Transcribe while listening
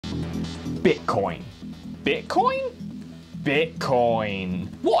Bitcoin. Bitcoin? Bitcoin.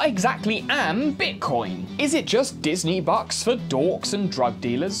 What exactly am Bitcoin? Is it just Disney bucks for dorks and drug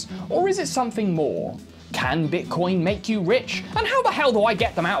dealers? Or is it something more? Can Bitcoin make you rich? And how the hell do I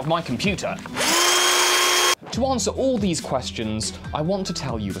get them out of my computer? To answer all these questions, I want to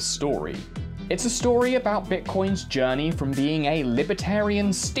tell you a story. It's a story about Bitcoin's journey from being a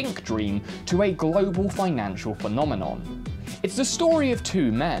libertarian stink dream to a global financial phenomenon. It's the story of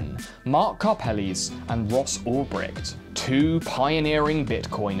two men, Mark Karpelès and Ross Ulbricht, two pioneering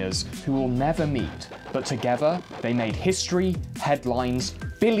Bitcoiners who will never meet, but together they made history, headlines,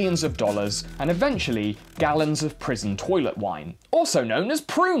 billions of dollars, and eventually gallons of prison toilet wine, also known as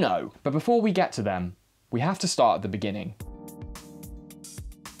Pruno. But before we get to them, we have to start at the beginning.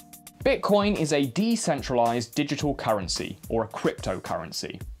 Bitcoin is a decentralized digital currency, or a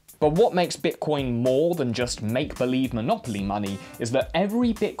cryptocurrency. But what makes Bitcoin more than just make-believe monopoly money is that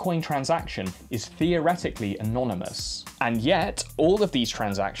every Bitcoin transaction is theoretically anonymous. And yet, all of these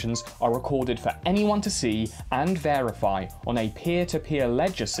transactions are recorded for anyone to see and verify on a peer-to-peer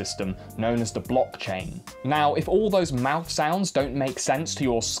ledger system known as the blockchain. Now, if all those mouth sounds don't make sense to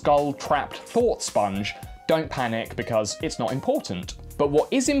your skull-trapped thought sponge, don't panic because it's not important. But what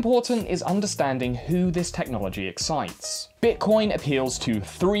is important is understanding who this technology excites. Bitcoin appeals to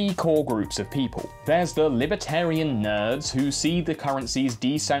three core groups of people. There's the libertarian nerds who see the currency's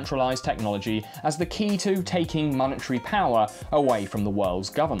decentralized technology as the key to taking monetary power away from the world's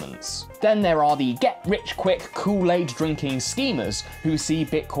governments. Then there are the get-rich-quick Kool-Aid drinking schemers who see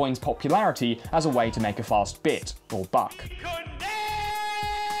Bitcoin's popularity as a way to make a fast bit, or buck.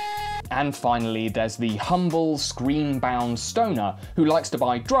 And finally, there's the humble, screen-bound stoner who likes to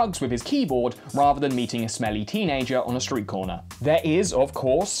buy drugs with his keyboard rather than meeting a smelly teenager on a street corner. There is, of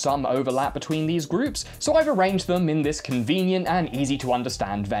course, some overlap between these groups, so I've arranged them in this convenient and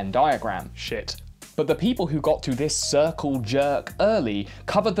easy-to-understand Venn diagram. Shit. But the people who got to this circle jerk early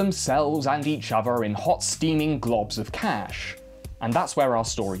covered themselves and each other in hot steaming globs of cash. And that's where our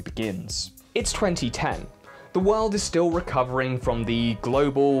story begins. It's 2010. The world is still recovering from the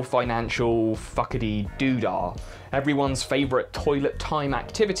global financial fuckity-doodah. Everyone's favourite toilet time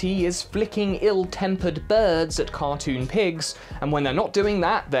activity is flicking ill-tempered birds at cartoon pigs, and when they're not doing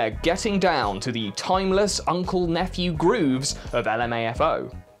that, they're getting down to the timeless uncle-nephew grooves of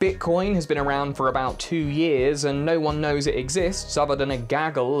LMAFO. Bitcoin has been around for about 2 years and no one knows it exists other than a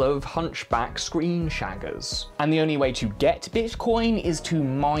gaggle of hunchback screen shaggers. And the only way to get Bitcoin is to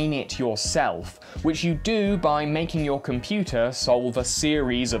mine it yourself, which you do by making your computer solve a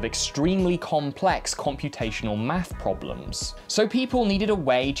series of extremely complex computational math problems. So people needed a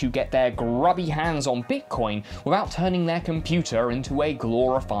way to get their grubby hands on Bitcoin without turning their computer into a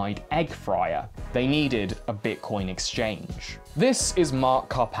glorified egg fryer. They needed a Bitcoin exchange. This is Mark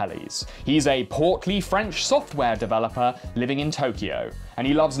Karpelès. He's a portly French software developer living in Tokyo, and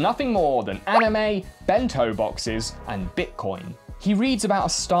he loves nothing more than anime, bento boxes, and Bitcoin. He reads about a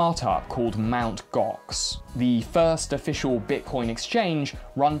startup called Mt. Gox, the first official Bitcoin exchange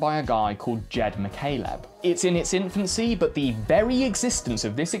run by a guy called Jed McCaleb. It's in its infancy, but the very existence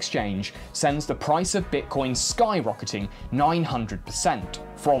of this exchange sends the price of Bitcoin skyrocketing 900%,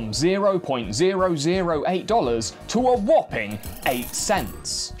 from $0.008 to a whopping 8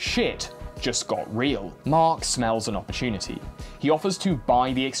 cents. Shit just got real. Mark smells an opportunity. He offers to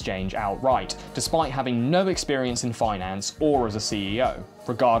buy the exchange outright, despite having no experience in finance or as a CEO.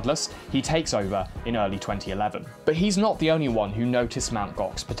 Regardless, he takes over in early 2011. But he's not the only one who noticed Mt.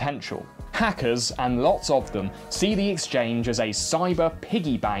 Gox's potential. Hackers, and lots of them, see the exchange as a cyber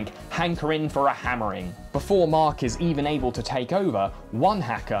piggy bank hankering for a hammering. Before Mark is even able to take over, one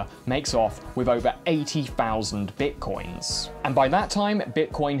hacker makes off with over 80,000 bitcoins. And by that time,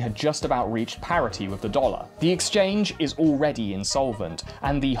 Bitcoin had just about reached parity with the dollar. The exchange is already insolvent,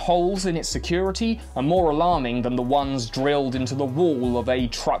 and the holes in its security are more alarming than the ones drilled into the wall of a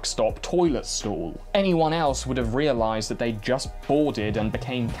truck stop toilet stall. Anyone else would have realized that they'd just boarded and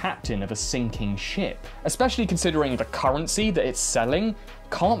became captain of a sinking ship, especially considering the currency that it's selling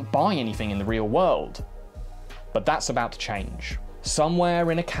can't buy anything in the real world. But that's about to change.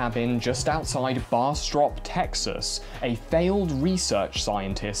 Somewhere in a cabin just outside Bastrop, Texas, a failed research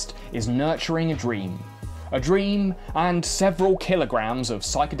scientist is nurturing a dream. A dream and several kilograms of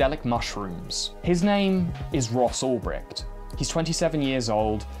psychedelic mushrooms. His name is Ross Ulbricht. He's 27 years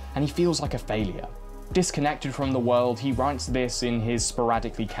old and he feels like a failure. Disconnected from the world, he writes this in his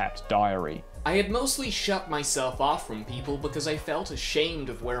sporadically kept diary. I had mostly shut myself off from people because I felt ashamed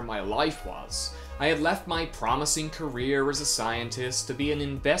of where my life was. I had left my promising career as a scientist to be an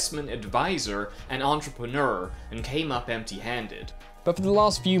investment advisor and entrepreneur and came up empty-handed. But for the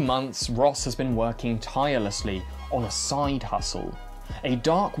last few months, Ross has been working tirelessly on a side hustle. A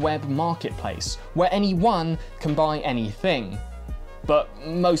dark web marketplace where anyone can buy anything, but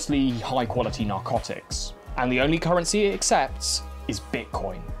mostly high quality narcotics. And the only currency it accepts is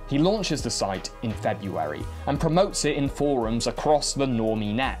Bitcoin. He launches the site in February and promotes it in forums across the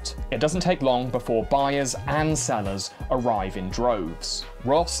normie net. It doesn't take long before buyers and sellers arrive in droves.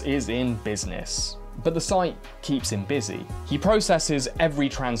 Ross is in business. But the site keeps him busy. He processes every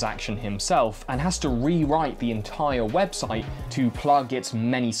transaction himself and has to rewrite the entire website to plug its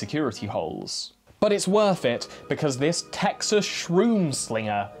many security holes. But it's worth it because this Texas shroom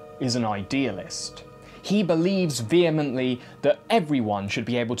slinger is an idealist. He believes vehemently that everyone should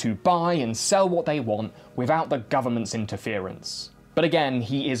be able to buy and sell what they want without the government's interference. But again,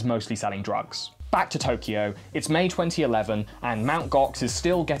 he is mostly selling drugs. Back to Tokyo, it's May 2011 and Mt. Gox is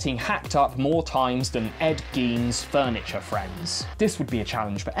still getting hacked up more times than Ed Gein's furniture friends. This would be a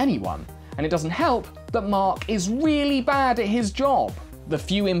challenge for anyone, and it doesn't help that Mark is really bad at his job. The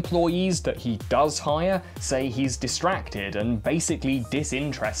few employees that he does hire say he's distracted and basically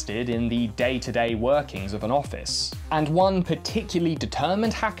disinterested in the day-to-day workings of an office. And one particularly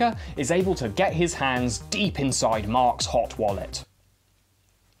determined hacker is able to get his hands deep inside Mark's hot wallet.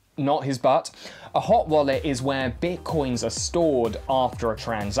 Not his butt. A hot wallet is where bitcoins are stored after a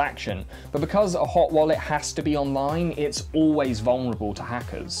transaction, but because a hot wallet has to be online, it's always vulnerable to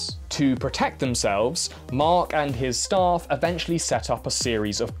hackers. To protect themselves, Mark and his staff eventually set up a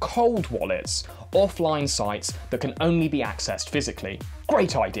series of cold wallets, offline sites that can only be accessed physically.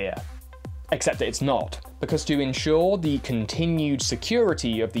 Great idea! Except that it's not, because to ensure the continued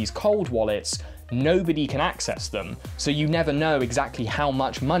security of these cold wallets, nobody can access them, so you never know exactly how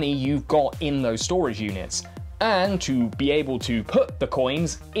much money you've got in those storage units. And to be able to put the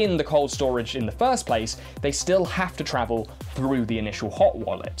coins in the cold storage in the first place, they still have to travel through the initial hot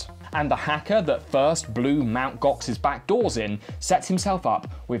wallet. And the hacker that first blew Mt. Gox's back doors in sets himself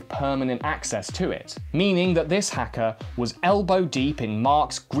up with permanent access to it, meaning that this hacker was elbow deep in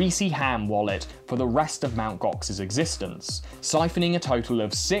Mark's greasy ham wallet for the rest of Mt. Gox's existence, siphoning a total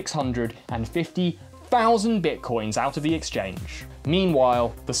of 650,000 bitcoins out of the exchange.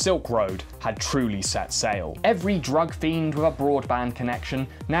 Meanwhile, the Silk Road had truly set sail. Every drug fiend with a broadband connection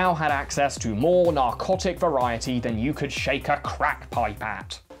now had access to more narcotic variety than you could shake a crack pipe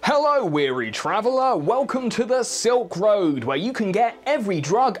at. Hello, weary traveller, welcome to the Silk Road, where you can get every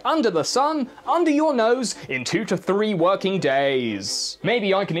drug under the sun, under your nose, in 2 to 3 working days.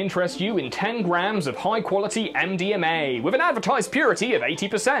 Maybe I can interest you in 10 grams of high quality MDMA, with an advertised purity of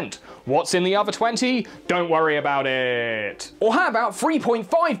 80%. What's in the other 20? Don't worry about it. Or how about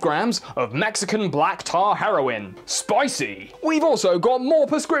 3.5 grams of Mexican black tar heroin? Spicy. We've also got more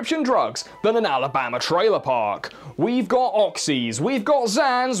prescription drugs than an Alabama trailer park. We've got Oxys, we've got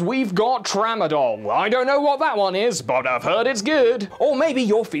Xans, we've got Tramadol. I don't know what that one is, but I've heard it's good. Or maybe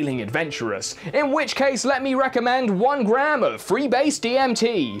you're feeling adventurous, in which case let me recommend 1 gram of freebase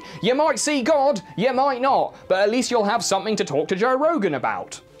DMT. You might see God, you might not, but at least you'll have something to talk to Joe Rogan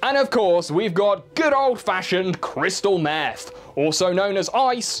about. And of course, we've got good old-fashioned crystal meth, also known as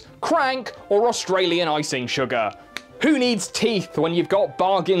ice, crank, or Australian icing sugar. Who needs teeth when you've got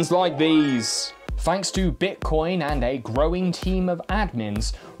bargains like these? Thanks to Bitcoin and a growing team of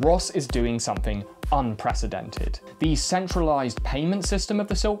admins, Ross is doing something unprecedented. The centralized payment system of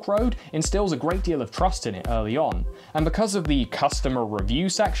the Silk Road instills a great deal of trust in it early on, and because of the customer review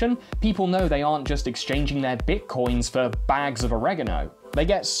section, people know they aren't just exchanging their bitcoins for bags of oregano. They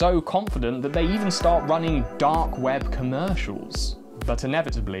get so confident that they even start running dark web commercials. But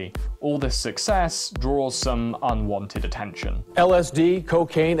inevitably, all this success draws some unwanted attention. LSD,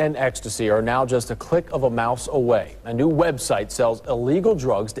 cocaine, and ecstasy are now just a click of a mouse away. A new website sells illegal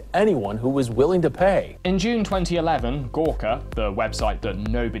drugs to anyone who is willing to pay. In June 2011, Gawker, the website that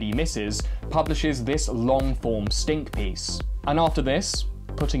nobody misses, publishes this long-form stink piece. And after this,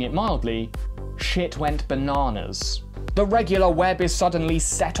 putting it mildly, shit went bananas. The regular web is suddenly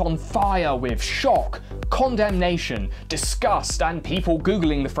set on fire with shock, condemnation, disgust, and people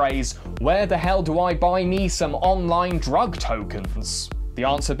Googling the phrase, "Where the hell do I buy me some online drug tokens?" The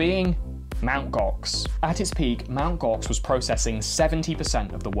answer being, Mt. Gox. At its peak, Mt. Gox was processing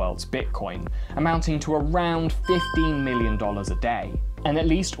 70% of the world's Bitcoin, amounting to around $15 million a day. And at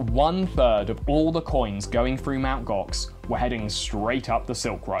least 1/3 of all the coins going through Mt. Gox were heading straight up the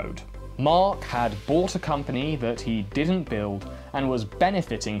Silk Road. Mark had bought a company that he didn't build and was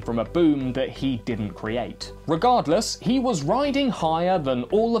benefiting from a boom that he didn't create. Regardless, he was riding higher than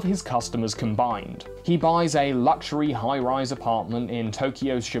all of his customers combined. He buys a luxury high-rise apartment in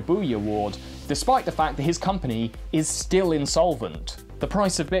Tokyo's Shibuya ward, despite the fact that his company is still insolvent. The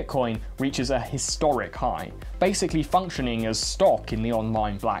price of Bitcoin reaches a historic high, basically functioning as stock in the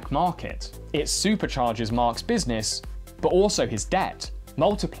online black market. It supercharges Mark's business, but also his debt,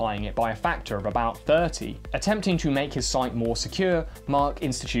 multiplying it by a factor of about 30. Attempting to make his site more secure, Mark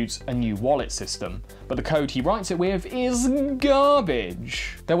institutes a new wallet system, but the code he writes it with is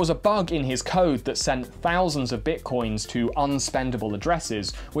garbage. There was a bug in his code that sent thousands of bitcoins to unspendable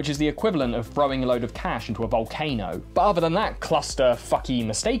addresses, which is the equivalent of throwing a load of cash into a volcano. But other than that cluster fucky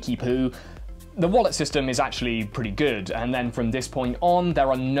mistakey poo, the wallet system is actually pretty good, and then from this point on, there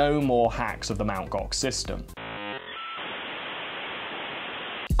are no more hacks of the Mt. Gox system.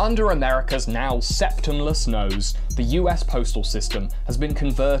 Under America's now septumless nose, the US postal system has been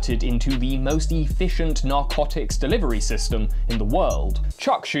converted into the most efficient narcotics delivery system in the world.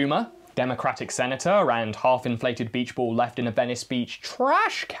 Chuck Schumer, Democratic senator and half-inflated beach ball left in a Venice Beach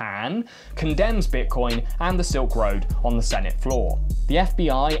trash can, condemns Bitcoin and the Silk Road on the Senate floor. The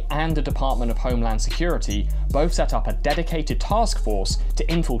FBI and the Department of Homeland Security both set up a dedicated task force to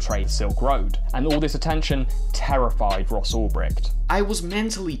infiltrate Silk Road, and all this attention terrified Ross Ulbricht. I was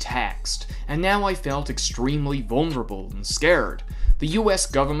mentally taxed, and now I felt extremely vulnerable and scared. The US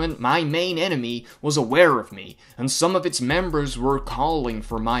government, my main enemy, was aware of me, and some of its members were calling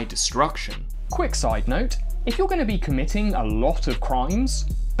for my destruction. Quick side note, if you're going to be committing a lot of crimes,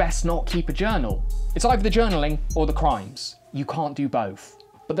 best not keep a journal. It's either the journaling or the crimes. You can't do both.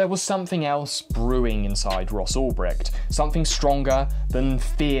 But there was something else brewing inside Ross Ulbricht, something stronger than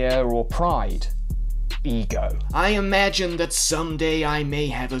fear or pride. Ego. I imagine that someday I may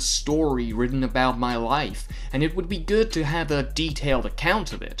have a story written about my life, and it would be good to have a detailed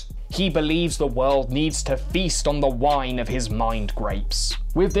account of it. He believes the world needs to feast on the wine of his mind grapes.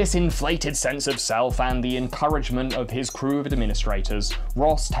 With this inflated sense of self and the encouragement of his crew of administrators,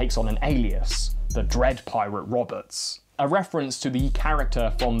 Ross takes on an alias, the Dread Pirate Roberts. A reference to the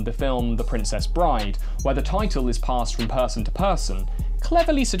character from the film The Princess Bride, where the title is passed from person to person,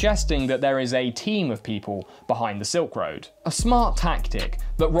 cleverly suggesting that there is a team of people behind the Silk Road. A smart tactic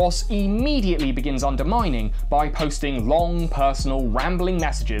that Ross immediately begins undermining by posting long, personal, rambling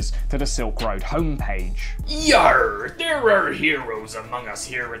messages to the Silk Road homepage. Yarr! There are heroes among us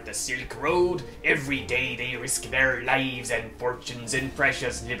here at the Silk Road. Every day they risk their lives and fortunes and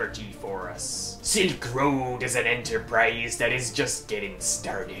precious liberty for us. Silk Road is an enterprise that is just getting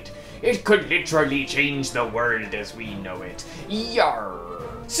started. It could literally change the world as we know it. Yarr!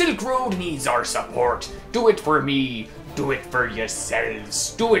 Silk Road needs our support. Do it for me. Do it for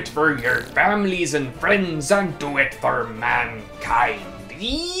yourselves. Do it for your families and friends. And do it for mankind.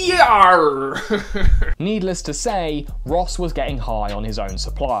 Yarr! Needless to say, Ross was getting high on his own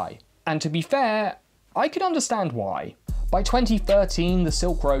supply. And to be fair, I could understand why. By 2013, the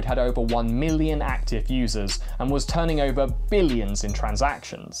Silk Road had over 1 million active users and was turning over billions in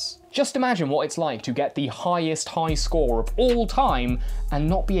transactions. Just imagine what it's like to get the highest high score of all time and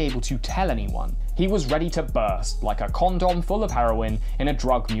not be able to tell anyone. He was ready to burst like a condom full of heroin in a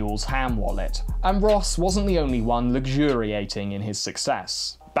drug mule's ham wallet. And Ross wasn't the only one luxuriating in his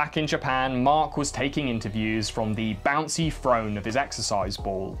success. Back in Japan, Mark was taking interviews from the bouncy throne of his exercise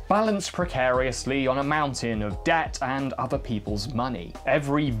ball, balanced precariously on a mountain of debt and other people's money.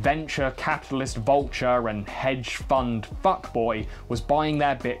 Every venture capitalist vulture and hedge fund fuckboy was buying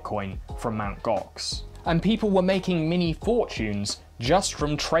their Bitcoin from Mt. Gox. And people were making mini fortunes just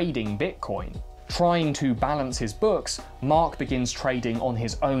from trading Bitcoin. Trying to balance his books, Mark begins trading on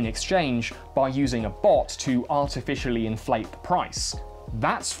his own exchange by using a bot to artificially inflate the price.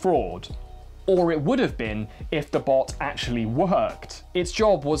 That's fraud. Or it would have been if the bot actually worked. Its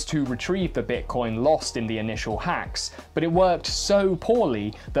job was to retrieve the Bitcoin lost in the initial hacks, but it worked so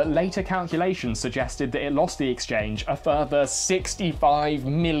poorly that later calculations suggested that it lost the exchange a further $65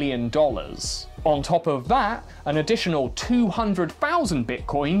 million. On top of that, an additional 200,000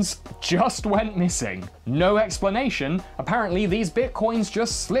 Bitcoins just went missing. No explanation, apparently these Bitcoins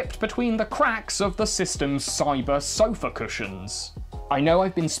just slipped between the cracks of the system's cyber sofa cushions. I know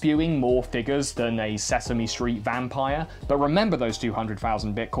I've been spewing more figures than a Sesame Street vampire, but remember those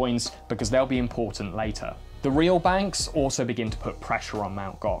 200,000 Bitcoins because they'll be important later. The real banks also begin to put pressure on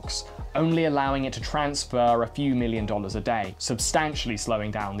Mt. Gox, only allowing it to transfer a few $1 million a day, substantially slowing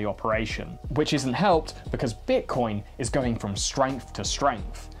down the operation. Which isn't helped because Bitcoin is going from strength to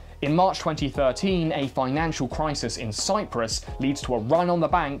strength. In March 2013, a financial crisis in Cyprus leads to a run on the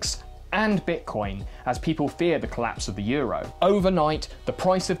banks and Bitcoin as people fear the collapse of the euro. Overnight, the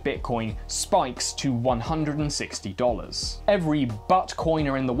price of Bitcoin spikes to $160. Every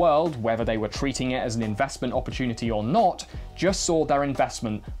butt-coiner in the world, whether they were treating it as an investment opportunity or not, just saw their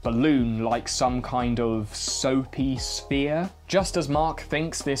investment balloon like some kind of soapy sphere. Just as Mark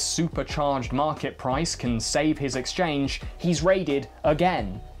thinks this supercharged market price can save his exchange, he's raided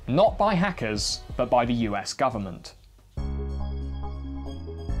again. Not by hackers, but by the US government.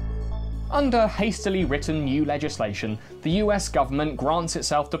 Under hastily written new legislation, the US government grants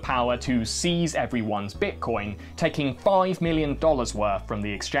itself the power to seize everyone's Bitcoin, taking $5 million worth from the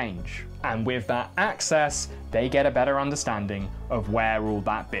exchange. And with that access, they get a better understanding of where all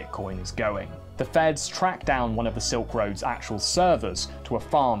that Bitcoin is going. The feds track down one of the Silk Road's actual servers to a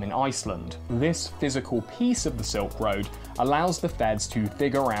farm in Iceland. This physical piece of the Silk Road allows the feds to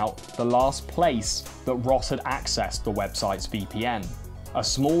figure out the last place that Ross had accessed the website's VPN. A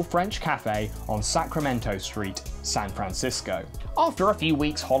small French cafe on Sacramento Street, San Francisco. After a few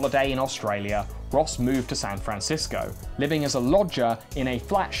weeks' holiday in Australia, Ross moved to San Francisco, living as a lodger in a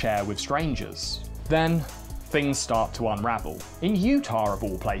flat share with strangers. Then, things start to unravel. In Utah, of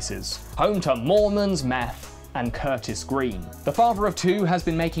all places, home to Mormons, meth, and Curtis Green. The father of two has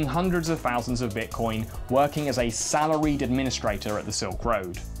been making hundreds of thousands of Bitcoin working as a salaried administrator at the Silk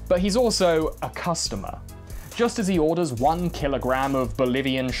Road. But he's also a customer. Just as he orders 1 kilogram of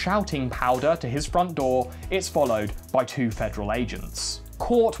Bolivian shouting powder to his front door, it's followed by 2 federal agents.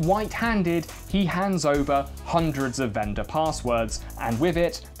 Caught white-handed, he hands over hundreds of vendor passwords, and with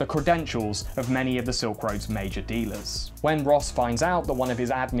it, the credentials of many of the Silk Road's major dealers. When Ross finds out that one of his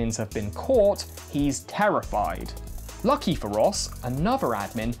admins have been caught, he's terrified. Lucky for Ross, another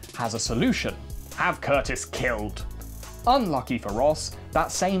admin has a solution. Have Curtis killed. Unlucky for Ross,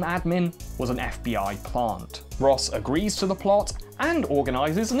 that same admin was an FBI plant. Ross agrees to the plot and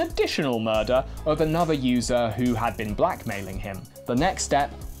organises an additional murder of another user who had been blackmailing him. The next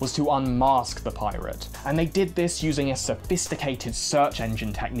step was to unmask the pirate, and they did this using a sophisticated search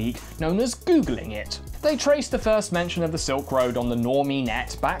engine technique known as Googling it. They traced the first mention of the Silk Road on the Normie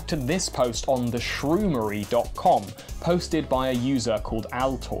net back to this post on theshroomery.com, posted by a user called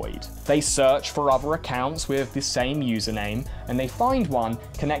Altoid. They search for other accounts with the same username, and they find one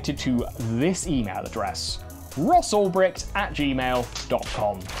connected to this email address,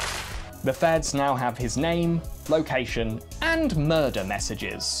 rossalbricht@gmail.com. The feds now have his name, location, and murder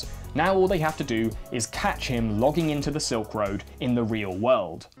messages. Now all they have to do is catch him logging into the Silk Road in the real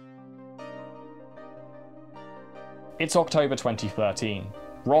world. It's October 2013.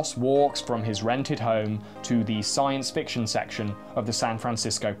 Ross walks from his rented home to the science fiction section of the San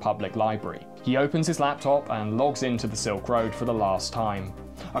Francisco Public Library. He opens his laptop and logs into the Silk Road for the last time.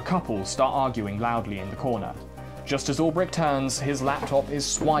 A couple start arguing loudly in the corner. Just as Ulbricht turns, his laptop is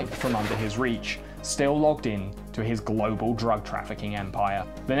swiped from under his reach, still logged in to his global drug trafficking empire.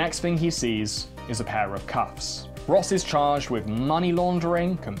 The next thing he sees is a pair of cuffs. Ross is charged with money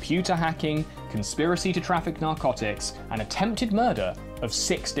laundering, computer hacking, conspiracy to traffic narcotics, and attempted murder of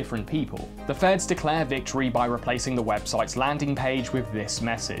 6 different people. The feds declare victory by replacing the website's landing page with this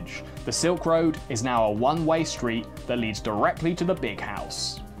message: the Silk Road is now a one-way street that leads directly to the big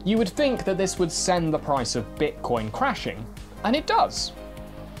house. You would think that this would send the price of Bitcoin crashing, and it does.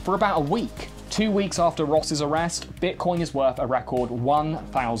 For about a week. 2 weeks after Ross's arrest, Bitcoin is worth a record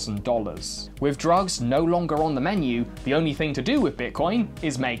 $1,000. With drugs no longer on the menu, the only thing to do with Bitcoin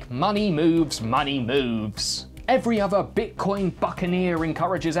is make money moves, money moves. Every other Bitcoin buccaneer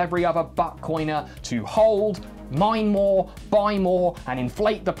encourages every other buttcoiner to hold, mine more, buy more, and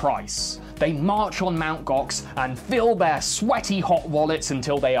inflate the price. They march on Mt. Gox and fill their sweaty hot wallets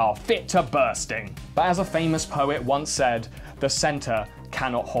until they are fit to bursting. But as a famous poet once said, the center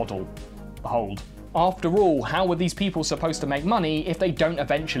cannot hold. After all, how are these people supposed to make money if they don't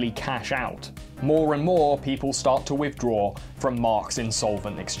eventually cash out? More and more people start to withdraw from Mark's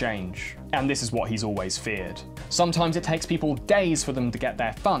insolvent exchange. And this is what he's always feared. Sometimes it takes people days for them to get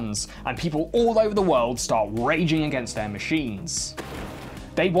their funds, and people all over the world start raging against their machines.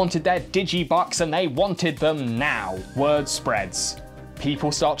 They wanted their digibucks and they wanted them now. Word spreads.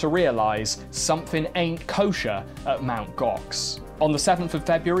 People start to realize something ain't kosher at Mt. Gox. On the 7th of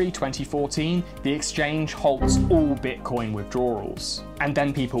February 2014, the exchange halts all Bitcoin withdrawals. And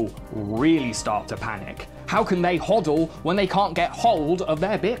then people really start to panic. How can they hodl when they can't get hold of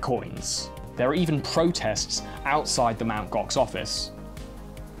their Bitcoins? There are even protests outside the Mt. Gox office.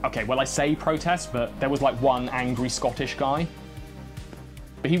 Okay, well I say protests, but there was like one angry Scottish guy.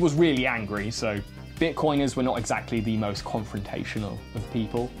 But he was really angry, so Bitcoiners were not exactly the most confrontational of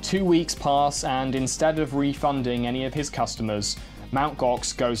people. 2 weeks pass, and instead of refunding any of his customers, Mt.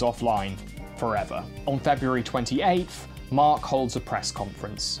 Gox goes offline forever. On February 28th, Mark holds a press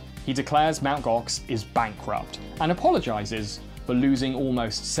conference. He declares Mt. Gox is bankrupt and apologizes for losing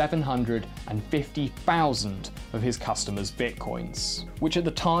almost 750,000 of his customers' bitcoins, which at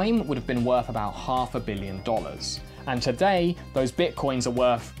the time would have been worth about $500 million. And today, those bitcoins are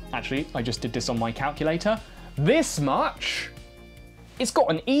worth, actually, I just did this on my calculator, this much. It's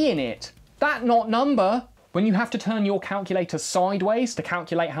got an E in it. That not number. When you have to turn your calculator sideways to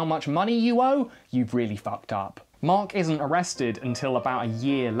calculate how much money you owe, you've really fucked up. Mark isn't arrested until about a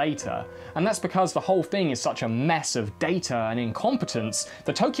year later, and that's because the whole thing is such a mess of data and incompetence,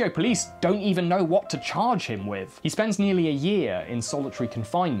 the Tokyo police don't even know what to charge him with. He spends nearly a year in solitary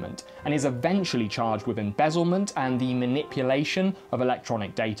confinement, and is eventually charged with embezzlement and the manipulation of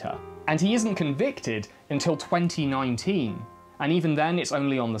electronic data. And he isn't convicted until 2019. And even then, it's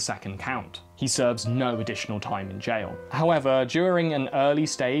only on the second count. He serves no additional time in jail. However, during an early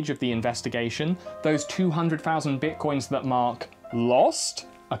stage of the investigation, those 200,000 bitcoins that Mark lost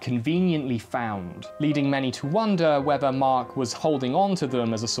are conveniently found, leading many to wonder whether Mark was holding on to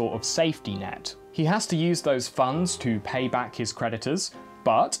them as a sort of safety net. He has to use those funds to pay back his creditors,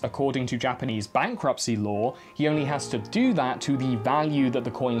 but according to Japanese bankruptcy law, he only has to do that to the value that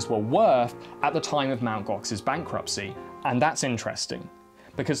the coins were worth at the time of Mt. Gox's bankruptcy. And that's interesting,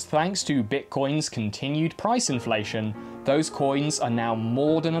 because thanks to Bitcoin's continued price inflation, those coins are now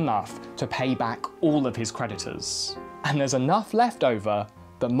more than enough to pay back all of his creditors. And there's enough left over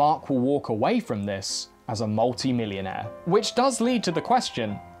that Mark will walk away from this as a multi-millionaire. Which does lead to the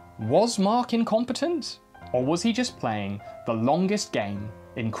question, was Mark incompetent? Or was he just playing the longest game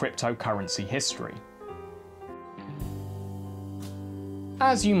in cryptocurrency history?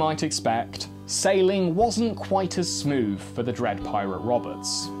 As you might expect, sailing wasn't quite as smooth for the Dread Pirate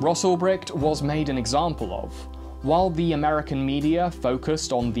Roberts. Ross Ulbricht was made an example of. While the American media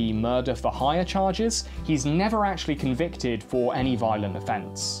focused on the murder for hire charges, he's never actually convicted for any violent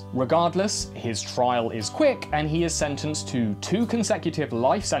offence. Regardless, his trial is quick and he is sentenced to 2 consecutive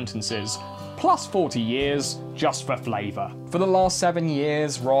life sentences, plus 40 years just for flavour. For the last 7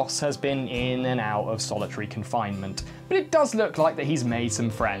 years, Ross has been in and out of solitary confinement, but it does look like that he's made some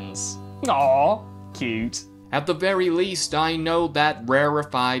friends. Aww, cute. At the very least, I know that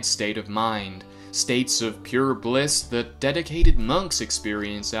rarefied state of mind, states of pure bliss that dedicated monks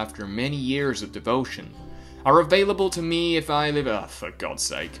experience after many years of devotion, are available to me if I live for God's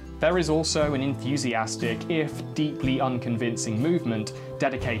sake. There is also an enthusiastic, if deeply unconvincing movement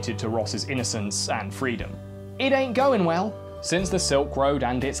dedicated to Ross's innocence and freedom. It ain't going well. Since the Silk Road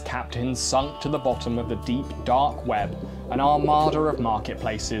and its captains sunk to the bottom of the deep, dark web, an armada of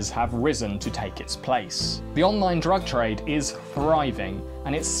marketplaces have risen to take its place. The online drug trade is thriving,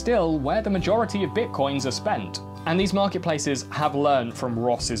 and it's still where the majority of bitcoins are spent. And these marketplaces have learned from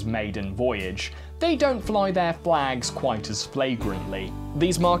Ross's maiden voyage. They don't fly their flags quite as flagrantly.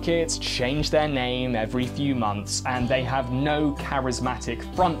 These markets change their name every few months, and they have no charismatic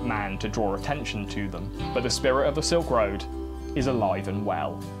frontman to draw attention to them. But the spirit of the Silk Road is alive and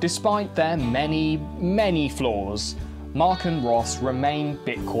well. Despite their many, many flaws, Mark and Ross remain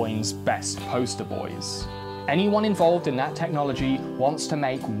Bitcoin's best poster boys. Anyone involved in that technology wants to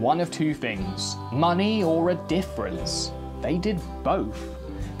make one of 2 things, money or a difference. They did both.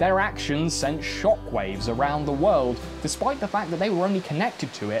 Their actions sent shockwaves around the world, despite the fact that they were only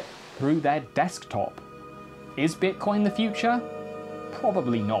connected to it through their desktop. Is Bitcoin the future?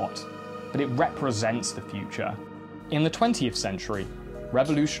 Probably not, but it represents the future. In the 20th century,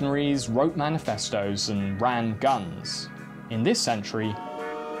 revolutionaries wrote manifestos and ran guns. In this century,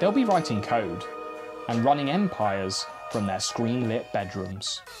 they'll be writing code and running empires from their screen-lit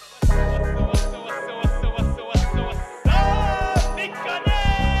bedrooms.